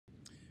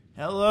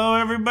Hello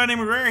everybody,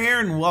 MacGhriogair here,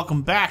 and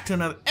welcome back to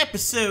another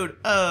episode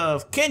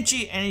of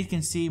Kenshi. And you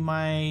can see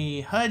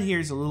my HUD here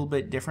is a little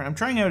bit different. I'm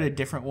trying out a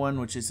different one,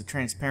 which is a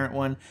transparent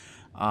one.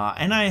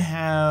 And I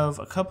have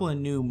a couple of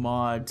new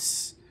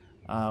mods,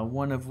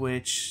 one of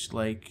which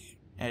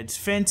adds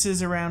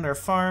fences around our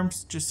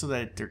farms just so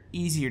that they're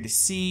easier to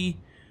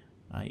see.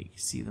 You can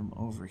see them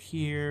over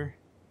here.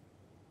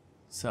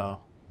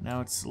 So now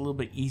it's a little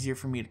bit easier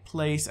for me to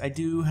place. I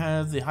do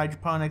have the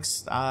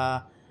hydroponics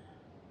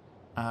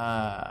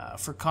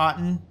for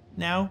cotton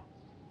now,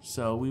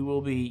 so we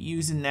will be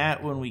using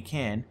that when we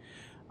can.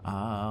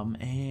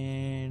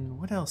 And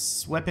what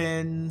else?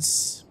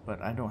 Weapons,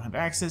 but I don't have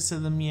access to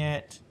them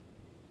yet.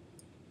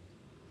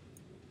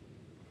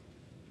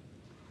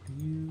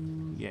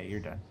 Yeah,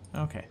 you're done.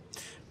 Okay.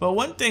 But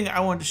one thing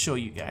I wanted to show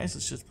you guys,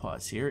 let's just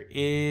pause here,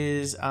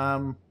 is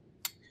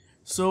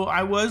so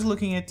I was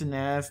looking at the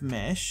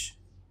Navmesh.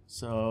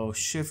 So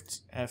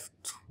Shift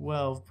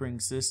F12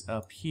 brings this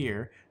up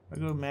here. I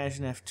go to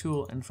Imagine F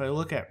tool, and if I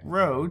look at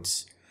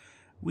roads,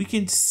 we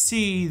can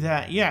see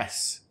that,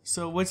 yes.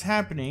 So what's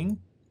happening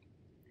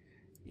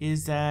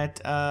is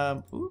that,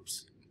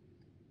 oops,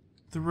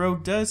 the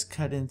road does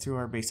cut in through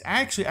our base.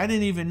 Actually, I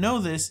didn't even know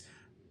this,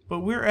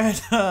 but we're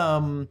at,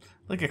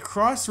 like a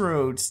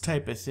crossroads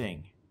type of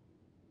thing.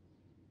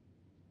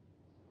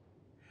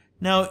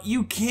 Now,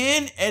 you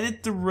can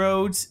edit the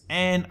roads,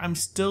 and I'm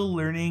still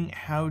learning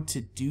how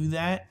to do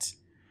that.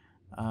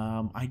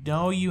 I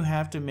know you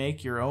have to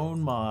make your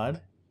own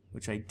mod,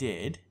 which I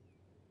did.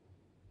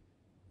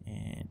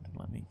 And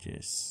let me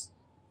just...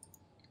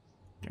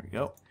 There we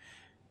go.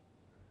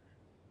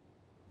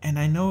 And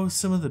I know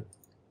some of the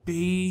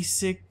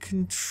basic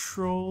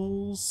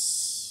controls.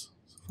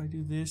 So if I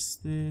do this,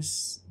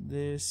 this,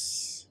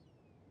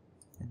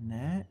 and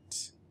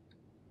that.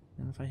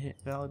 And if I hit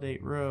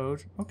validate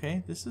road,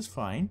 okay, this is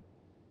fine.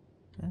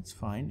 That's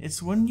fine.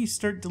 It's when you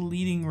start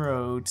deleting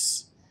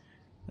roads,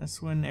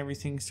 that's when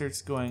everything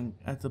starts going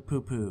at the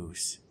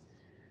poo-poos.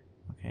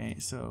 Okay,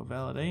 so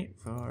validate.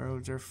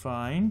 Roads are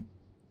fine.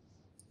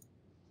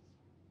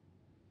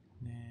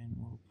 Then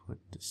we'll put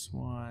this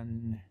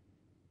one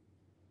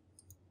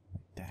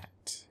like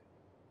that.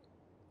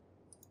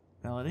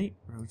 Validate.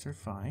 Roads are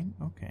fine.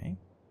 Okay.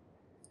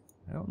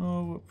 I don't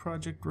know what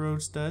Project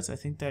Roads does. I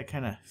think that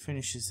kind of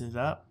finishes it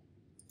up.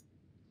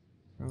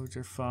 Roads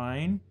are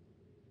fine.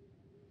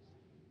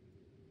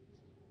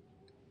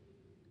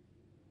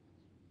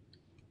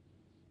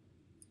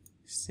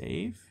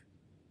 Save.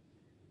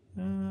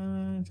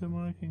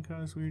 Someone can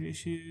cause weird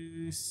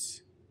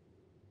issues.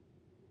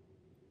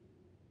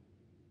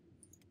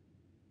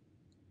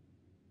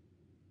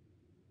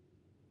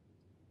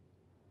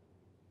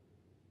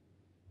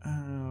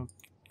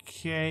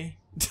 Okay.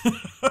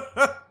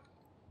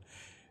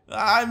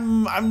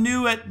 I'm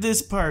new at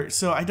this part,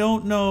 so I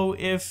don't know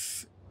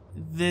if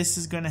this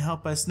is going to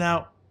help us.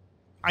 Now,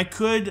 I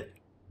could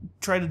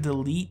try to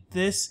delete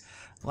this.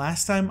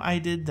 Last time I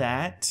did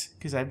that,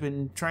 because I've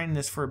been trying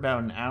this for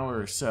about an hour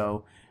or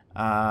so,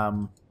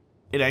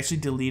 it actually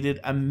deleted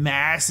a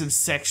massive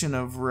section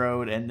of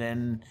road, and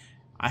then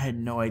I had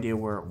no idea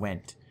where it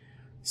went.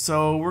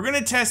 So we're going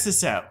to test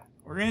this out.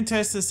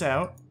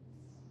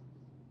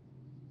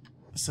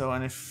 So,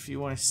 and if you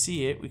want to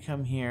see it, we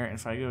come here, and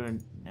if I go to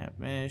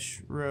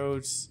Navmesh,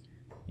 roads,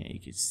 yeah,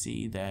 you can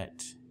see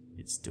that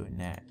it's doing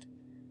that.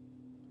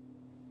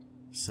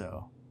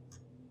 So...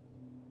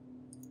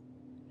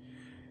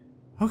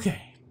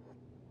 okay.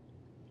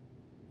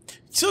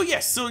 So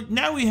yes, so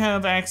now we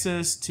have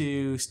access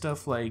to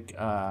stuff like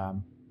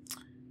the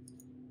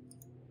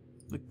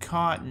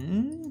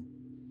cotton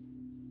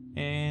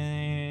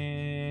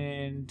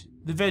and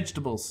the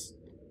vegetables.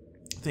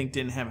 I think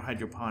didn't have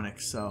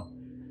hydroponics, so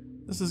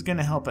this is going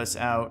to help us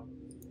out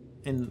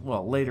in,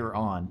 well, later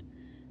on.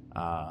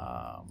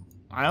 I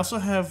also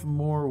have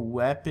more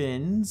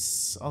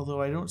weapons,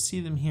 although I don't see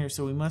them here,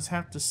 so we must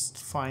have to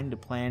find the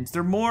plans.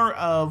 They're more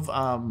of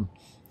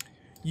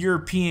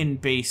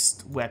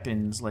European-based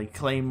weapons like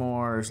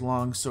claymores,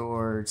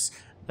 longswords,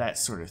 that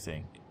sort of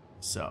thing.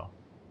 So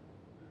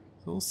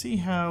we'll see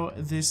how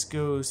this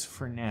goes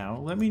for now.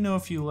 Let me know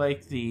if you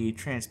like the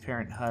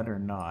transparent HUD or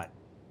not.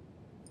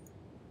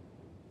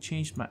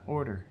 Changed my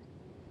order.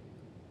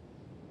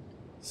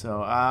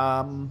 So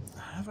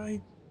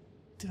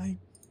did I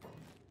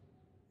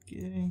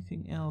get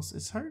anything else?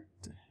 It's hard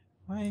to,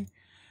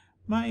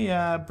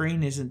 my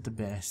brain isn't the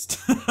best.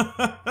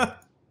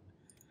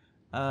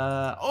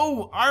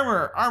 Oh,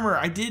 armor.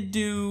 I did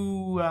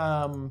do,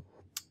 I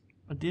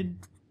did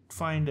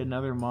find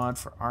another mod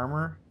for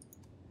armor.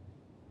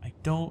 I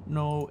don't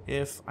know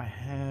if I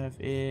have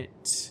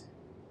it.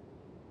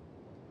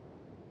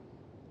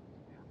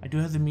 I do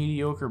have the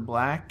mediocre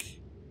black,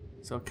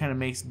 so it kind of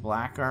makes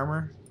black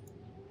armor.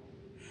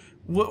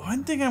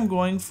 One thing I'm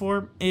going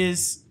for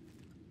is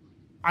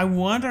I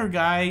want our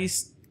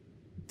guys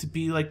to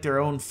be like their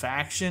own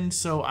faction,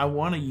 so I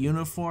want a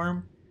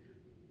uniform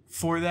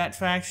for that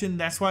faction.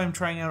 That's why I'm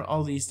trying out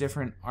all these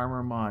different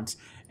armor mods.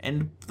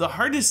 And the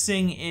hardest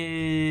thing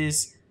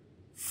is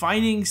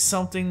finding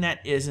something that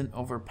isn't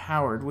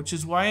overpowered, which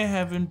is why I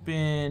haven't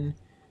been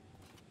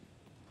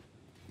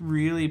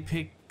really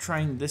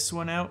trying this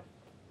one out,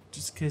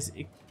 just because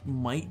it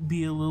might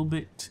be a little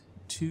bit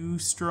too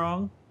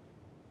strong.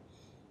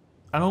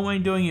 I don't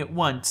mind doing it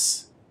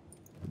once.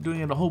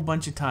 Doing it a whole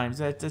bunch of times,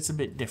 that's a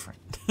bit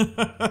different.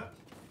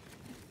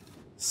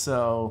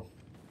 So,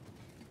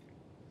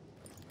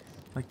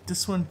 like,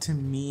 this one to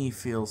me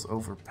feels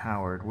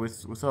overpowered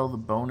with all the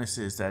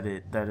bonuses that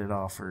it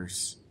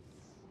offers.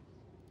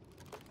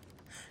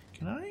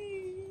 Can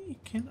I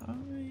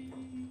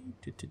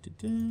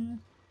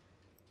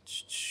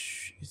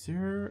Is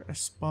there a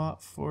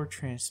spot for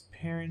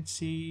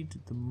transparency?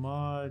 Did the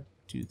mod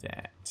do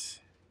that?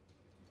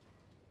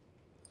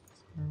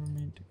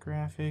 Experiment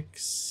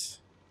graphics.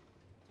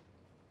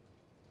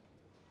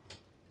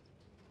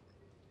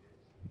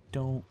 I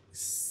don't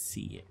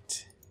see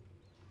it.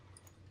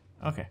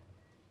 Okay.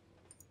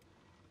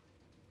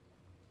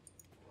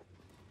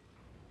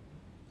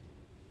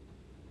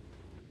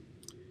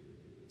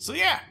 So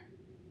yeah.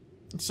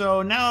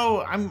 So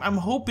now I'm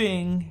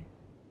hoping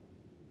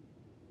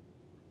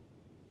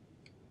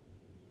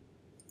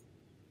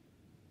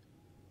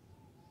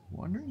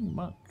Wandering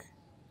Monk.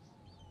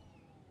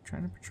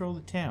 Trying to patrol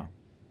the town.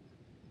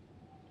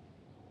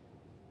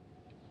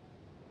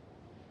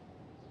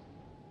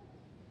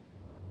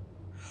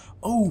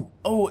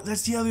 Oh,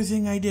 that's the other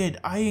thing I did.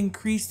 I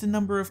increased the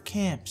number of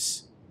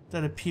camps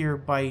that appear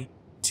by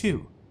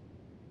 2.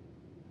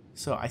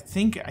 So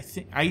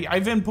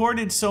I've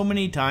imported so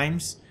many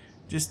times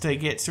just to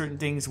get certain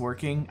things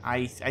working.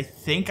 I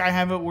think I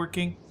have it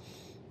working.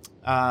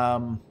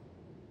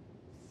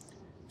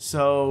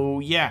 So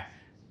yeah.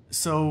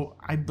 So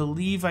I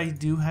believe I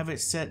do have it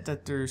set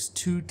that there's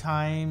 2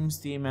 times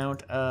the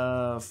amount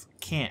of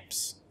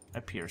camps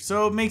appear.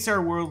 So it makes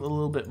our world a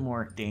little bit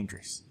more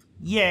dangerous.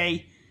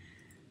 Yay!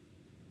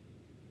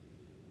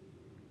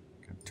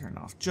 Gonna turn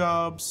off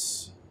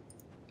jobs.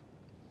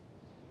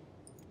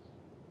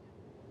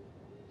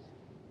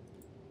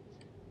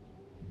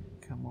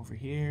 Come over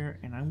here,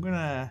 and I'm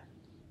gonna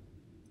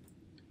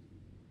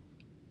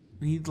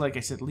leave, like I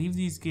said, leave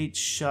these gates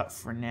shut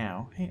for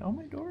now. Hey, all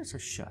my doors are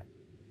shut.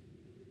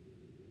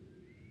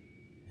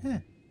 Huh.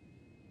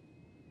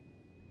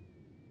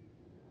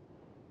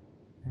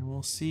 And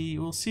we'll see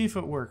if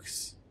it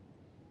works.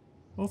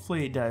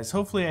 Hopefully it does.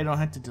 Hopefully I don't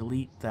have to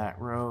delete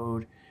that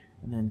road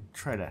and then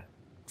try to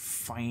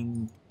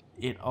find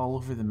it all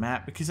over the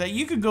map, because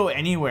you could go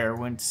anywhere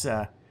once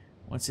it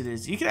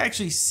is. You can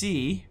actually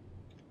see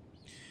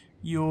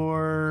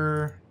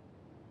your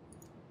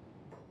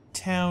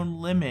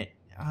town limit.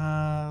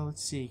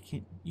 Let's see.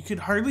 You could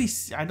hardly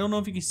see, I don't know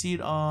if you can see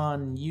it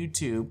on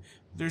YouTube.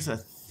 There's a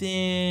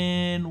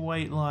thin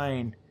white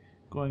line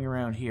going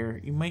around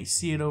here. You might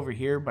see it over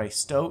here by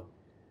Stoat.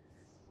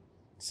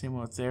 Same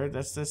one there.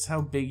 That's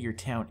how big your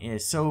town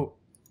is. So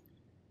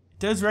it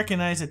does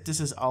recognize that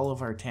this is all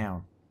of our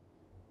town.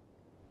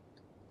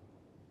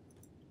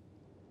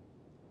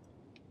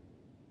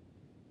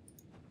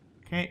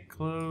 Okay,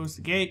 close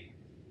the gate.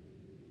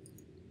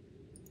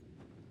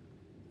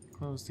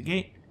 Close the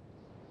gate.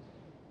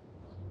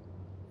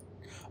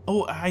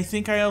 Oh, I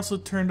think I also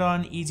turned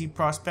on easy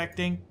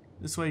prospecting.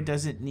 This way it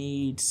doesn't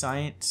need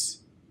science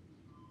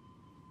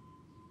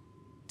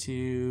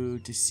to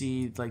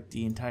see like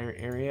the entire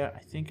area. I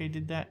think I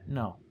did that.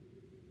 No.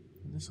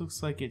 This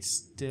looks like it's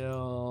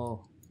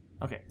still...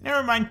 Okay,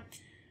 never mind.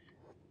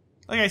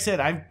 Like I said,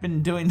 I've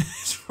been doing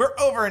this for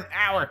over an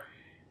hour.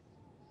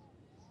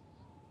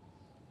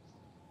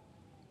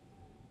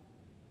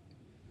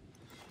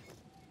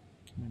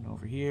 Come in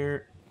over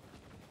here.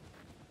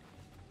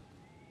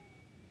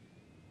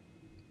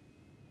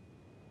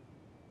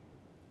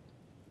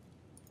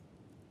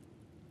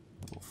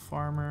 Little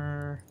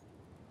farmer.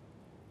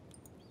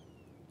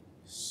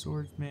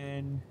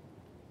 Swordsman.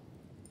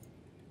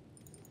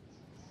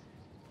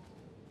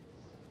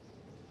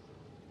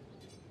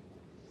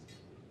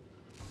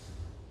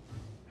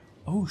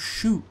 Oh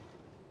shoot.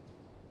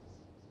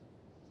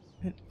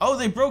 Oh,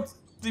 they broke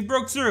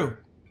through.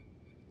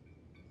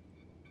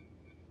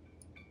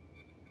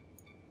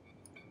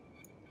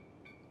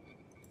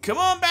 Come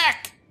on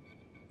back.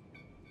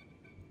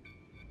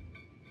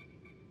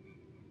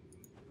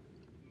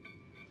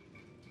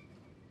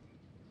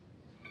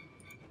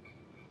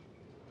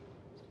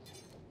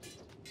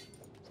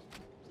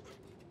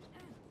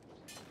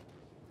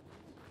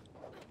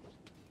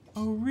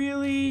 Oh,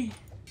 really?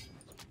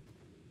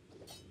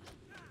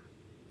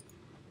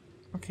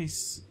 Okay,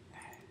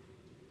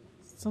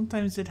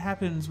 sometimes it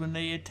happens when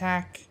they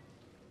attack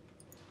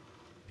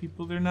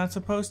people they're not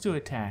supposed to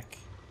attack.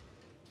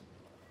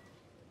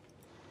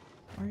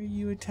 Why are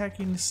you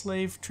attacking the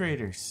slave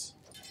traders?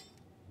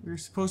 We're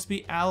supposed to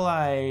be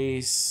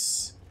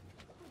allies.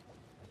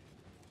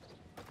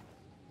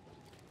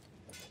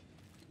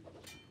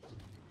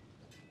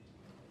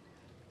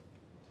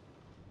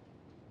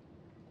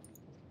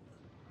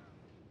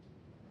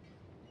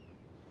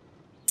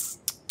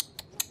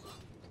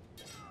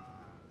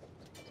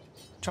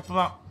 Chop them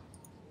up.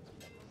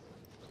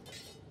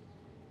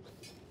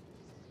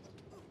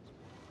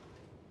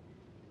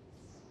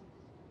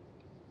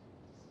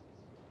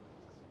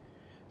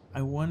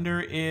 I wonder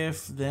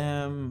if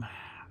the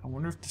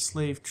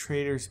slave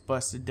traders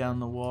busted down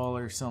the wall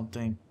or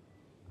something.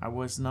 I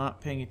was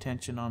not paying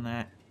attention on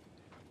that.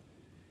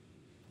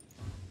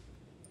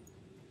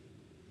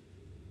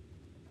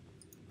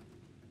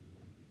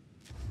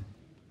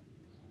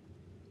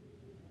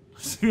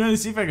 So I'm gonna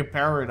see if I can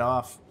power it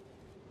off.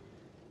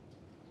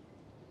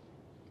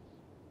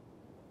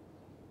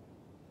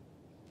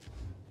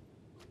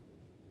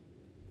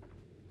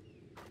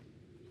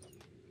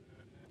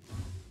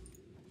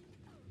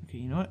 Okay,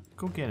 you know what?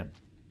 Go get him.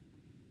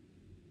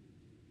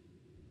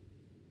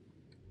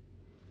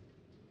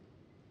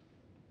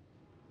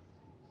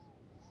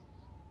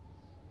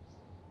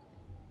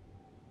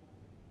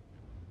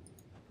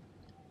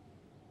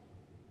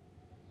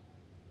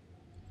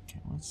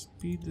 Okay, let's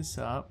speed this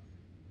up.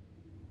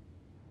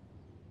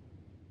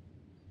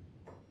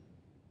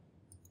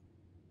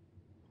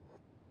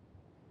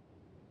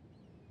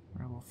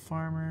 Rebel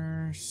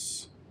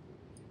farmers.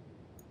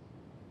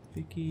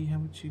 Vicky, how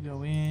about you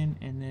go in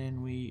and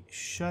then we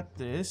shut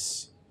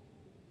this.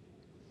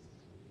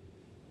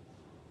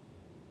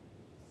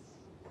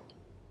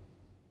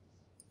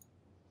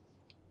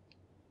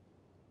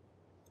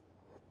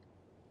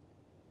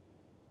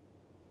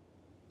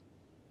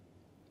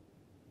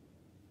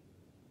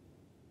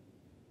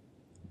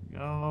 There we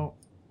go.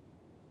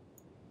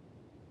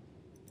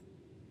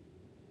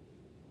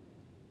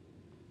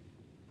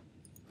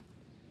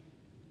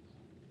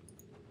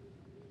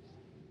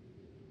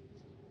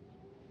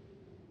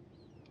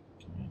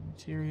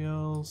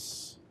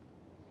 Materials.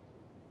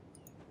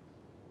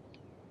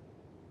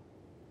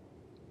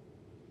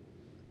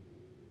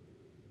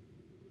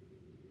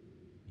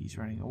 He's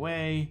running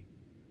away.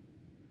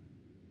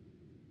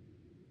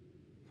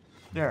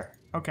 There.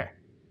 Okay.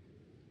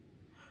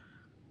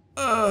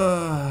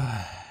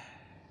 I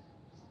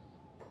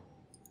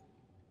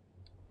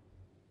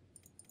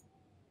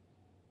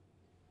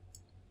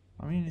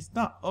mean, it's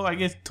not. Oh, I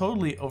guess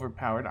totally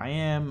overpowered. I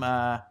am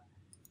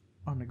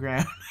on the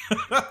ground.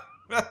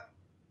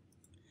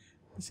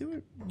 See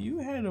what you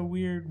had a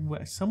weird.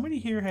 Somebody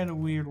here had a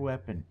weird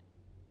weapon.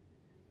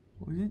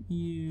 Wasn't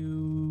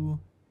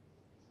you?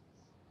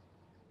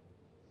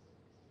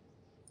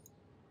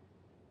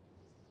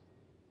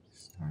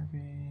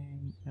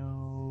 Starving?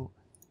 No.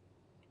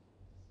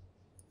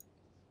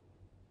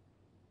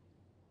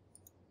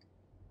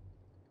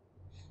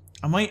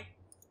 I might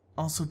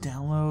also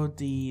download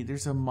the.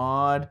 There's a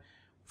mod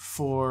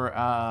for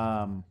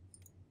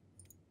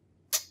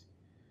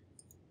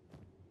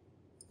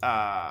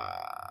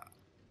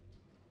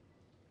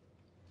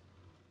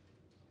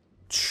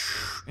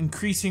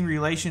increasing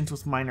relations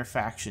with minor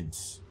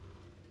factions.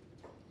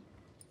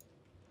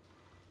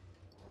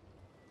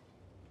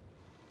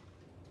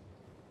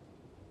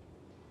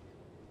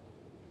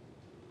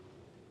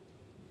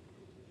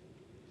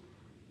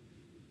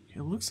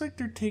 It looks like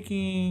they're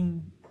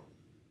taking...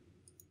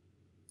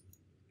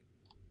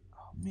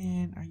 Oh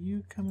man, are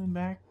you coming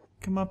back?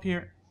 Come up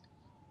here.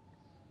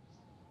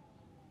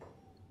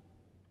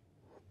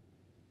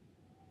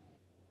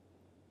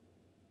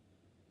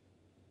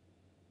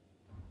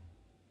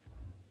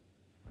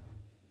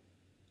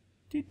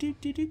 Do, do,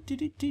 do, do,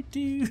 do, do,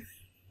 do.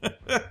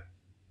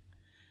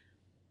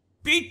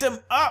 Beat them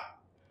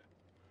up!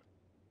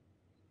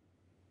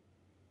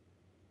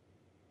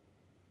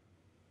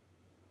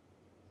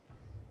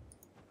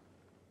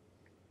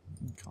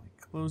 Okay,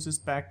 close this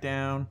back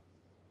down.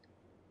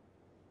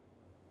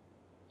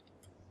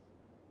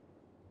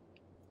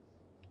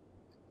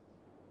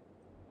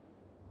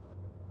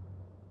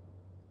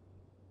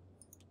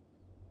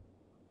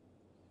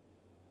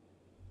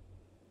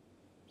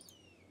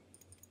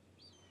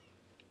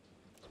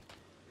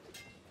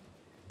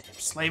 Damn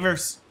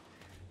slavers!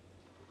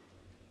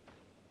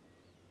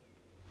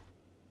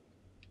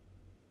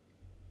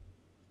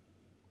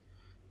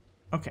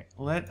 Okay,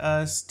 let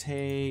us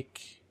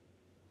take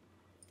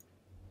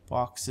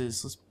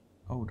boxes. Let's.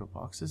 Oh, the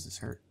boxes is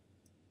hurt.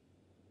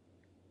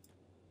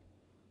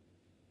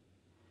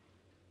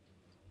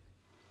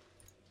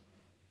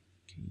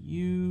 Okay,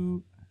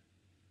 you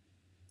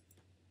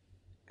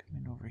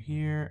come in over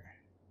here.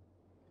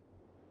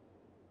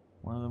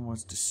 One of them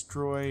was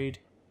destroyed.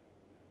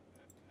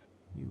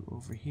 You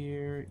over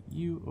here,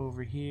 you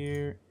over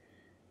here,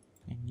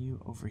 and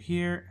you over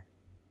here.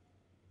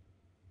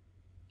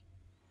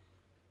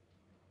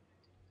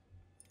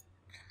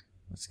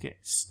 Let's get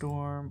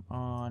Storm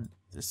on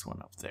this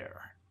one up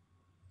there.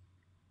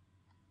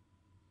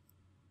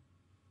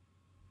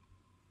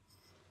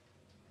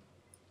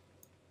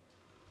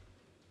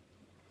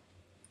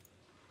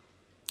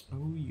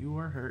 Oh, you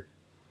are hurt.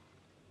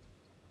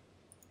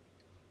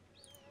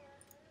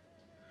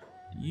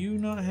 Do you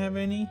not have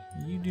any?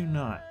 You do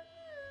not.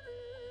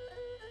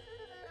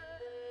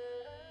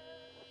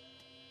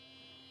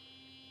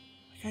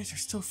 You guys are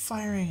still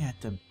firing at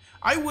them.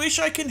 I wish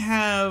I can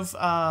have,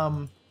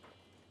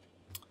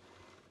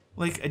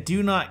 like a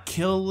do not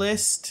kill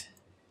list.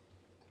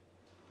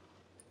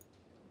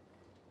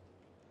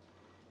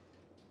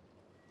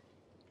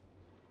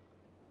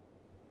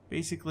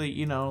 Basically,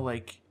 you know,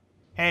 like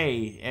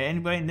Hey,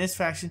 anybody in this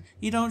faction,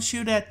 you don't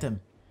shoot at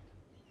them.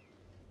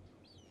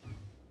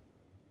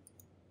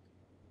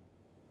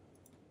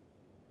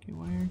 Okay,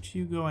 why aren't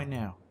you going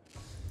now?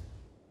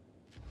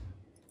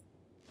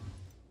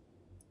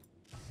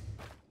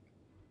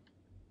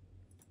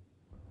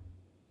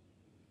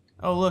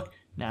 Oh, look.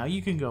 Now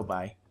you can go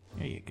by.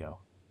 There you go.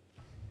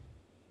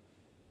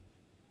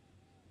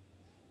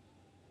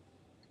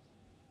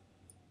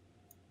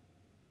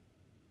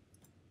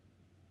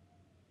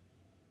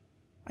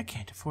 I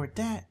can't afford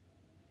that.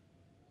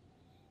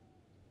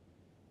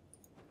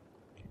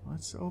 Okay,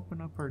 let's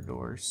open up our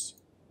doors.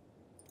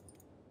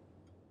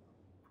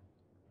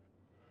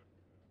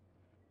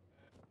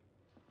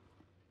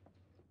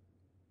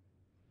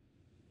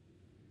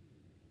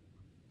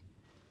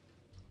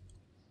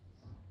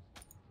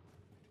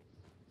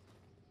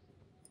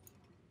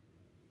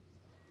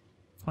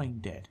 Playing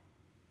dead.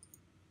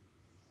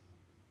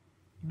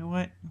 You know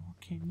what?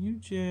 Can you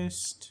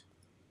just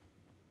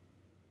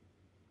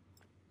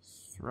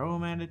throw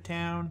him out of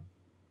town?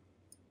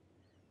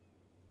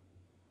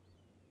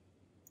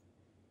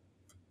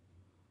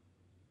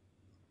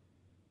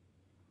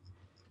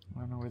 I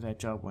don't know where that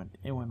job went.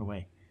 It went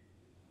away.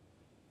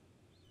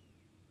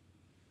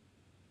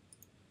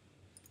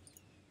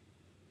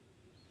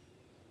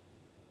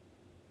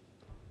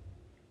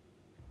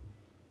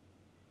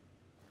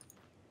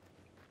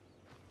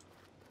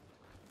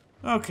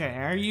 Okay,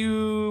 are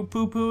you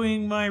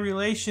poo-pooing my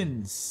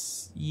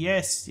relations?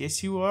 Yes,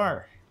 yes you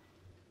are.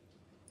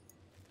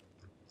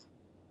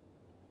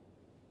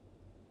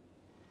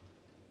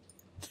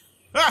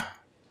 Ah!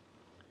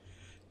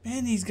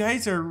 Man, these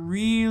guys are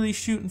really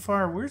shooting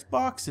far. Where's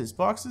Boxes?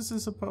 Boxes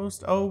is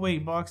supposed to... Oh,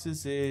 wait,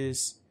 Boxes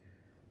is...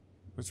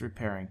 was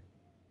repairing.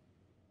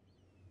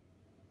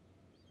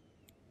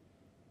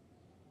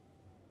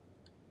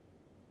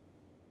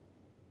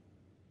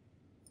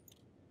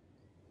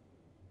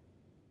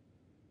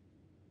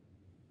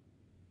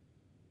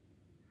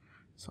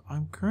 So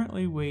I'm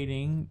currently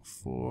waiting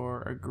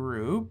for a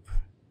group.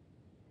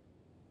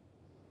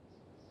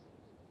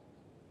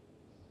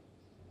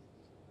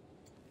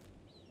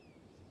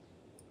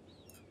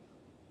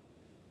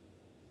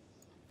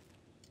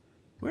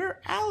 We're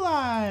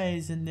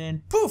allies! And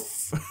then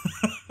poof!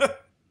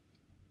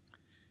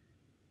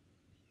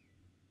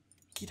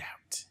 Get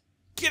out!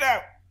 Get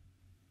out!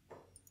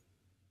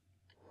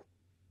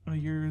 Oh,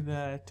 you're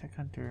the tech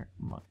hunter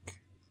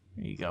monk.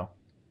 There you go.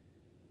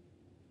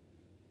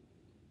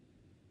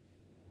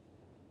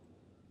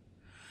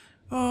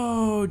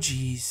 Oh,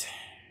 jeez.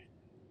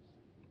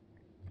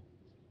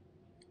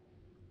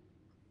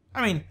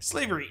 I mean,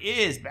 slavery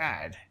is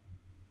bad.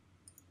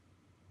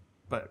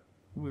 But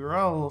we were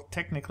all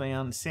technically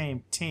on the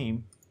same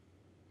team.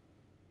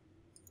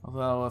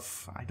 Although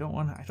if I don't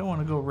want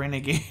to go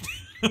renegade.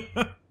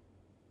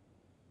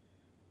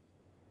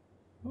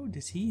 Oh,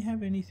 does he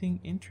have anything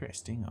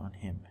interesting on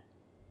him?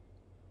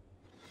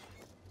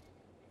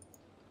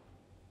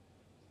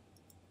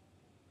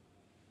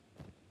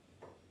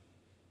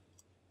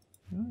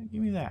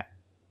 Give me that.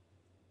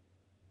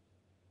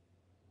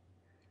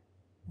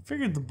 I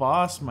figured the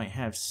boss might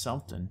have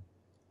something.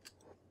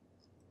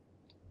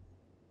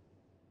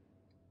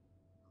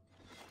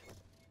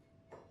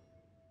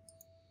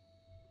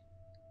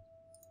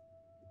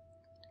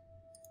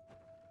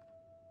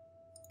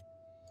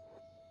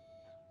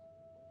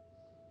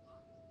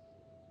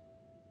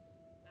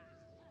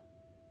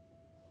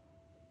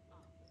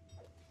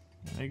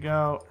 There you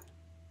go.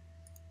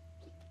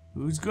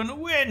 Who's gonna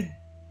win?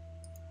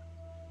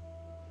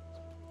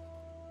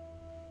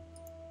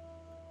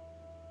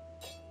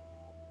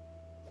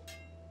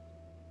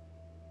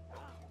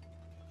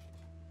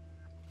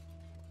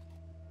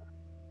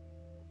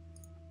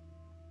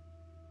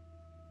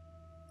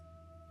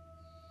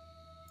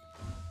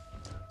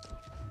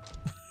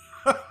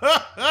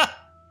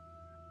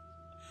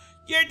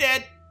 You're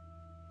dead.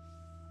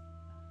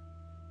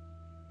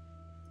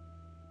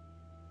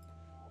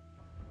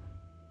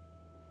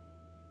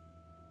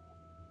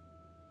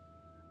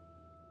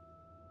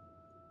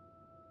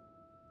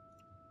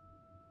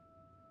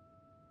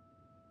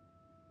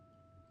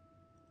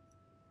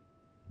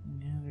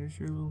 Yeah, there's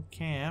your little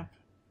camp.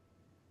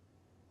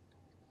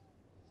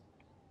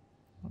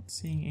 Not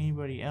seeing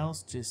anybody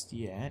else just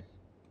yet.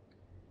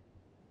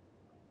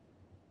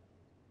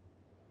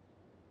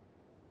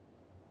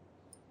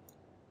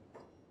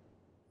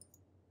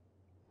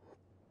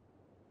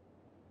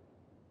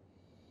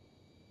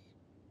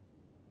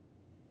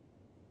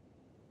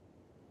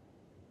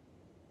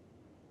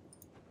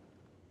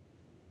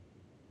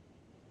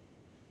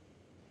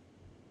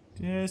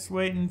 Just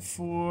waiting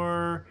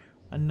for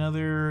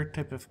another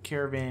type of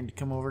caravan to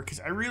come over because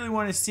I really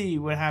want to see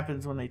what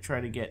happens when they try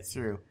to get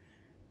through.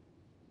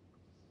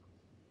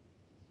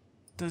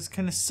 It does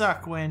kind of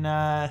suck when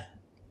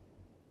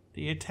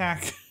they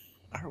attack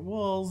our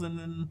walls and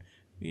then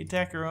we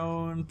attack our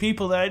own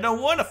people that I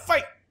don't want to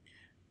fight.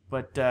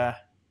 But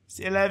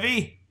c'est la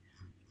vie.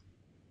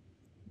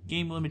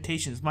 Game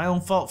limitations. My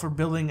own fault for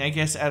building, I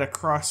guess, at a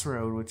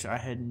crossroad, which I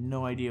had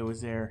no idea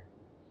was there.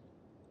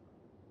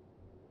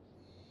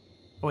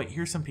 Oh wait,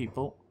 here's some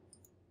people.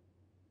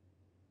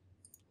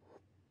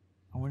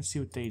 I want to see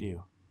what they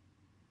do.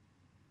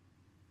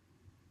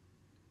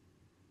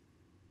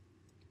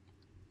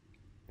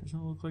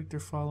 Doesn't look like they're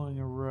following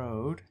a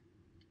road.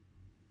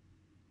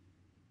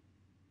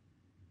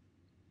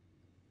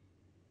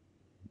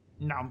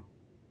 No.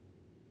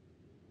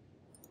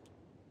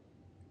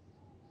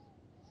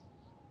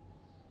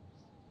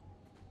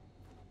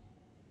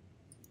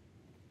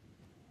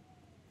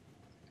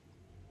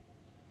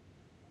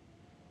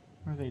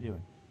 What are they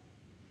doing?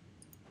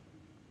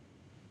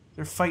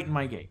 They're fighting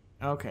my gate.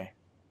 Okay.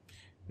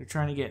 They're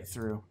trying to get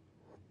through.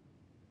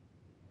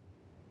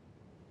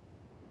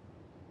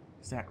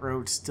 Is that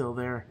road still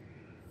there?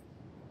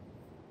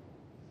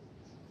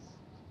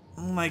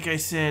 Like I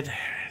said,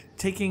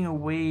 taking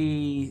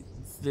away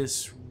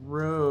this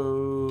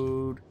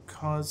road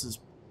causes...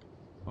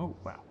 Oh,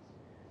 wow.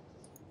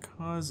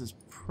 Causes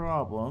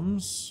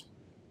problems.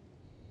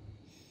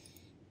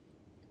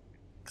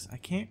 Because I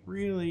can't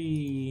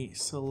really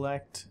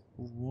select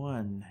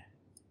one.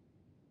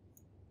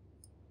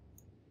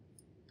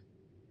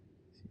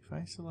 See, if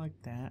I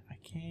select that, I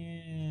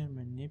can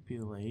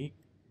manipulate.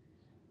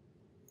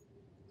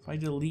 If I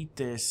delete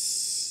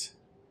this...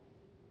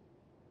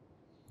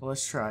 Well,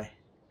 let's try.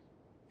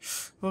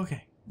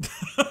 Okay.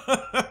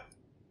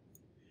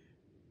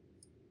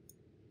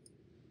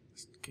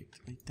 Okay,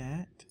 delete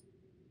that.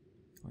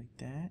 Delete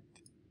that.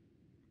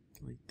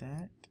 Delete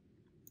that.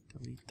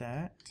 Delete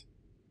that.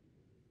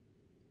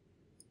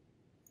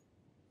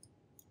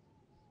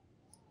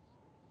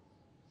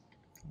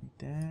 Delete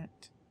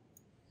that.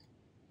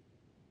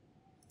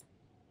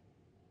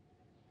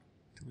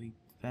 Delete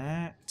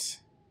that.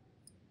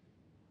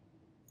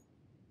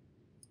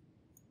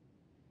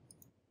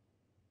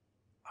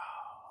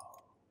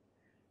 Oh,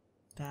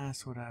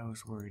 that's what I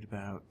was worried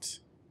about.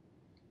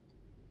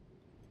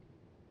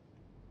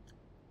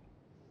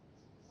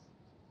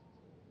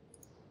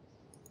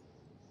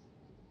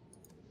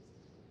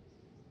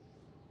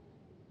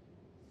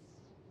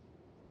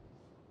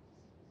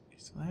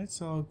 So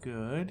that's all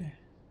good.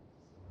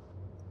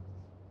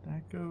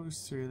 That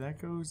goes through,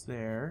 that goes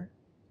there.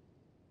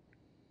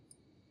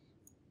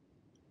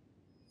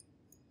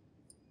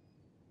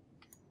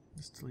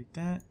 Just delete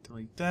that,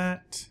 delete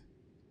that.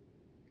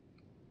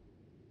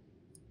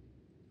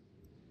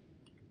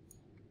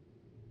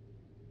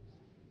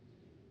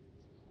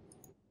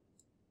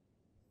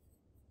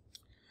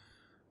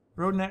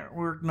 Road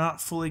network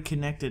not fully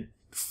connected.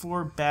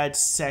 4 bad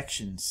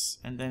sections.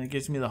 And then it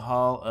gives me the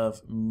Hall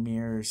of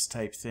Mirrors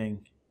type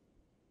thing.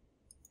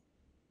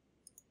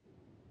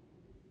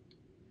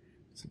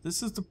 So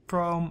this is the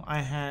problem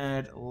I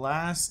had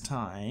last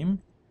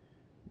time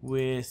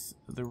with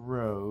the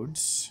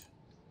roads.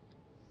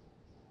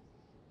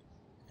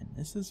 And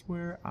this is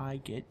where I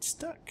get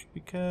stuck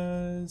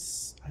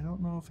because I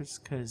don't know if it's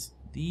because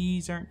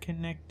these aren't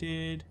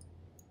connected.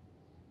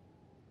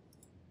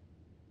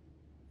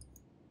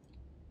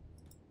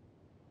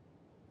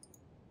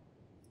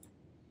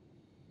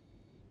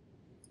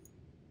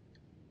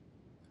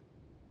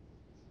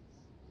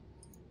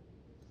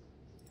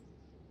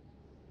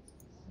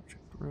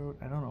 Road.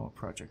 I don't know what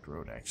Project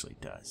Road actually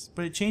does,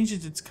 but it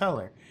changes its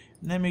color,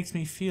 and that makes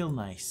me feel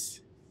nice.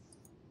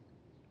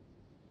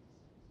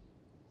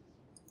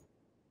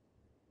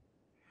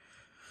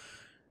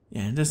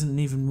 Yeah, it doesn't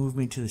even move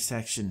me to the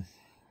section.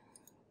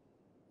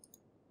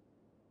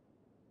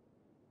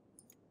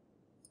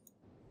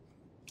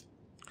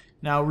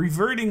 Now,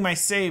 reverting my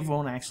save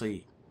won't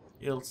actually...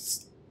 It'll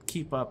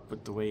keep up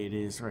with the way it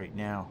is right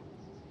now.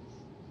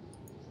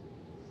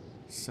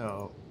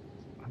 So...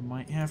 I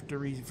might have to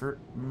revert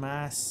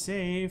my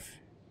save.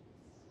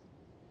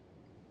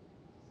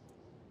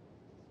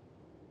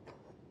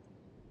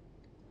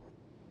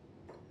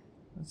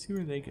 Let's see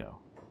where they go.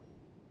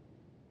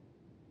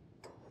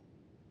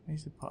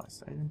 Where's it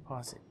paused? I didn't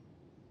pause it.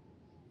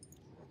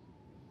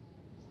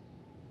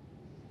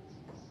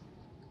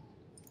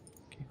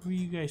 Okay, who are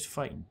you guys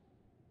fighting?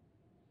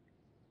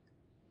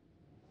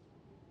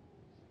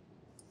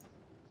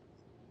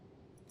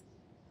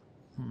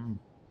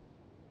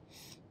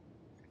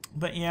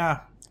 But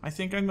yeah, I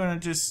think I'm gonna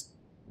just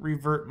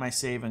revert my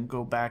save and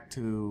go back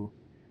to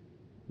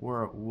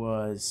where it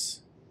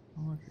was.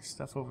 Oh, look, there's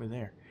stuff over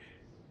there.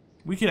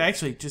 We could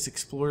actually just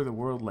explore the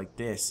world like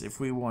this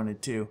if we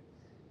wanted to.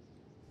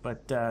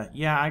 But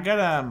yeah, I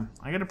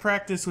gotta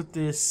practice with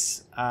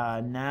this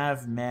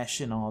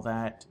Navmesh and all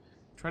that.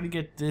 Try to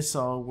get this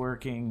all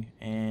working,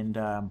 and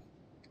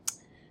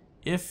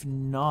if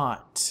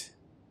not,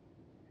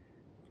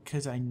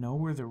 because I know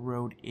where the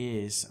road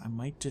is, I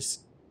might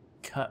just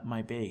cut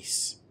my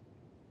base.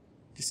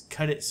 Just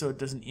cut it so it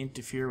doesn't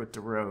interfere with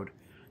the road.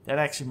 That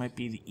actually might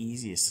be the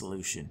easiest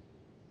solution.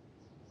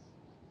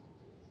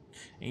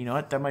 And you know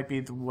what? That might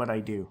be what I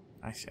do.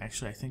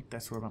 Actually, I think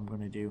that's what I'm going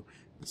to do.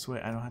 This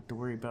way I don't have to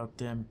worry about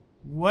them.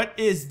 What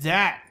is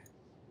that?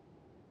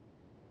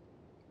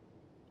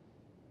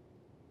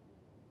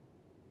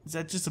 Is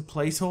that just a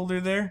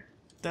placeholder there?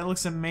 That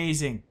looks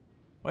amazing.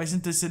 Why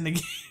isn't this in the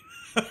game?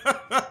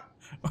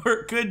 Or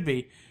it could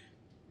be.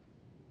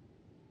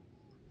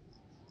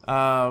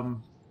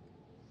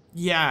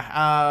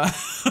 Yeah,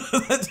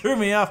 that threw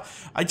me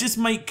off. I just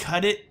might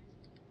cut it.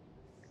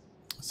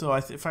 So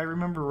if I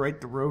remember right,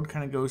 the road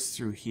kind of goes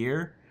through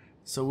here.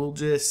 So we'll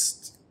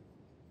just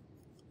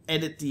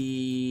edit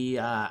the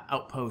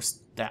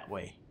outpost that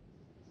way.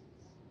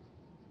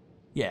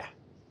 Yeah.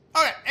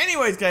 Okay,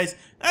 anyways, guys,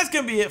 that's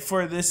going to be it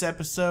for this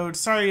episode.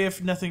 Sorry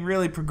if nothing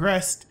really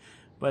progressed,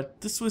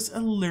 but this was a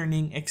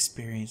learning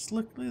experience.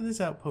 Look at this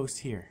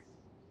outpost here.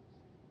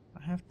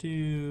 I have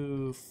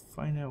to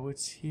find out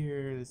what's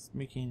here that's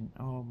making...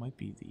 Oh, it might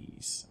be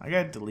these. I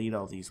gotta delete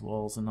all these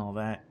walls and all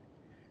that.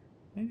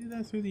 Can I do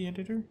that through the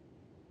editor?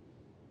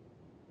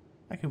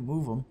 I can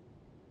move them.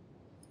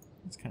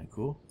 That's kind of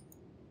cool.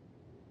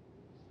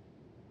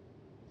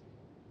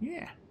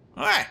 Yeah.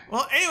 Alright,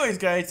 well anyways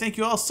guys, thank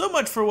you all so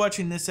much for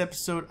watching this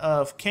episode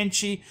of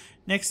Kenshi.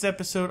 Next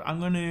episode, I'm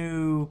going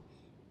to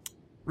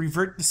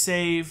revert the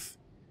save,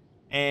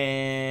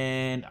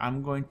 and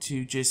I'm going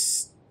to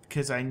just...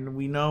 Because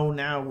we know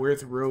now where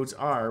the roads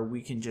are,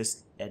 we can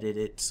just edit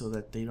it so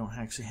that they don't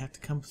actually have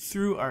to come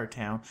through our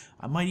town.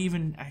 I might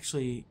even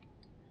actually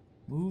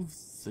move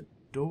the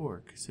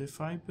door, because if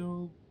I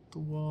build the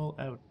wall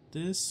out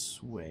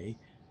this way,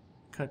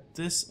 cut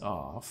this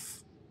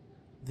off,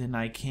 then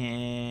I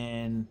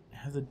can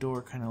have the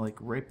door kind of like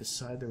right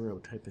beside the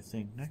road type of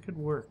thing. That could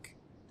work.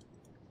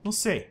 We'll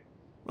see.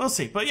 We'll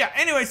see. But yeah,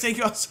 anyways, thank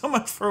you all so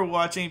much for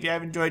watching. If you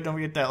have enjoyed, don't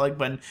forget that like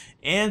button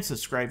and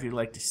subscribe if you'd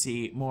like to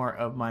see more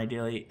of my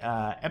daily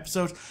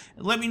episodes.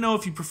 And let me know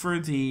if you prefer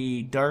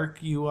the dark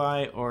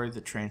UI or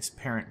the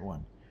transparent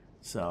one.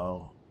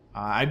 So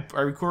I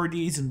record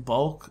these in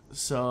bulk,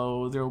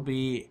 so there will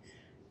be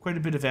quite a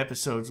bit of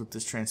episodes with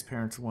this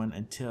transparent one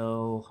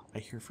until I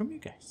hear from you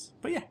guys.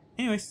 But yeah,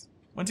 anyways,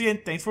 once again,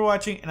 thanks for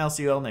watching, and I'll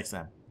see you all next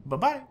time.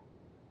 Bye-bye.